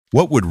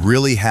What would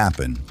really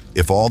happen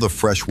if all the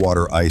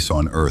freshwater ice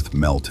on Earth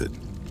melted?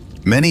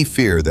 Many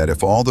fear that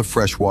if all the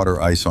freshwater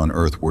ice on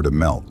Earth were to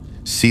melt,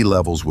 sea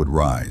levels would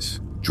rise,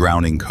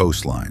 drowning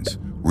coastlines,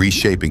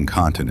 reshaping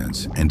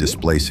continents, and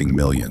displacing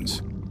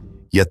millions.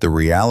 Yet the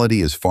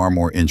reality is far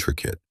more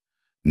intricate.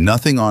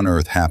 Nothing on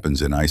Earth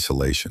happens in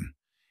isolation.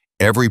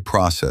 Every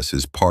process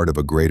is part of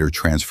a greater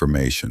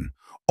transformation,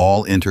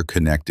 all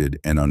interconnected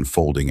and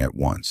unfolding at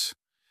once.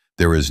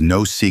 There is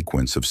no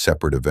sequence of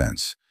separate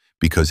events,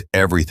 because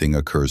everything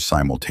occurs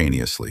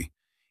simultaneously,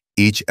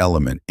 each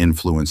element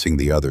influencing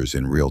the others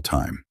in real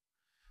time.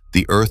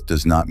 The Earth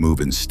does not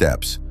move in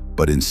steps,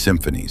 but in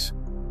symphonies,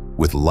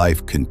 with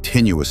life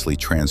continuously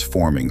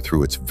transforming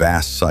through its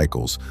vast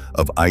cycles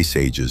of ice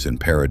ages and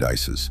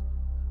paradises,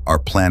 our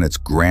planet's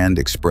grand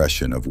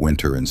expression of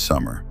winter and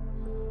summer.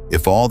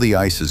 If all the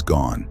ice is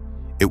gone,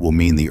 it will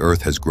mean the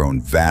Earth has grown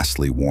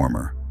vastly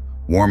warmer,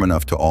 warm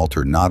enough to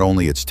alter not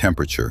only its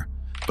temperature,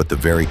 but the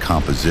very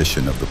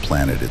composition of the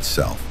planet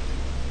itself.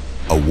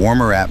 A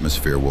warmer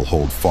atmosphere will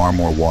hold far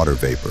more water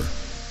vapor,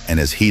 and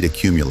as heat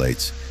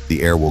accumulates,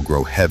 the air will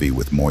grow heavy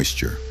with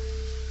moisture.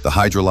 The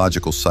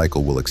hydrological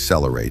cycle will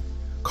accelerate,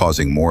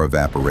 causing more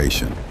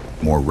evaporation,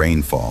 more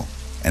rainfall,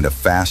 and a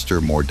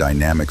faster, more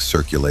dynamic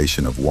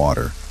circulation of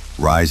water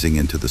rising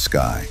into the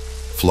sky,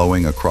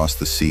 flowing across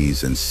the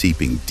seas and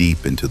seeping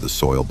deep into the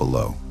soil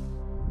below.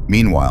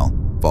 Meanwhile,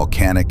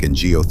 volcanic and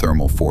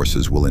geothermal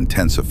forces will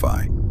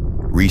intensify,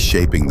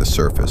 reshaping the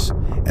surface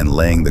and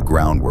laying the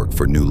groundwork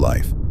for new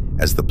life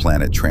as the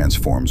planet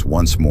transforms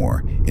once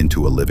more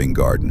into a living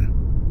garden.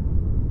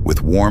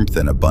 With warmth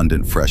and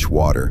abundant fresh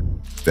water,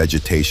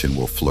 vegetation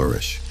will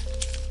flourish.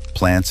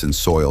 Plants and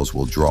soils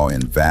will draw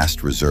in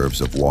vast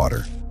reserves of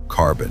water,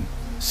 carbon,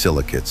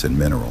 silicates, and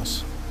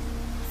minerals.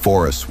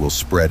 Forests will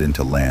spread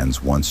into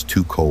lands once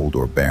too cold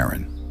or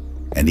barren,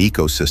 and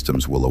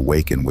ecosystems will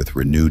awaken with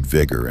renewed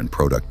vigor and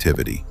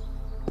productivity.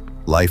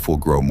 Life will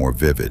grow more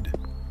vivid,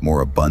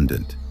 more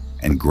abundant,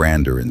 and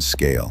grander in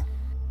scale,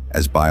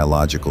 as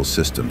biological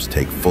systems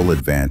take full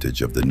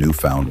advantage of the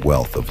newfound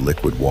wealth of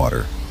liquid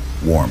water,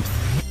 warmth,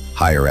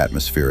 higher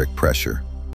atmospheric pressure,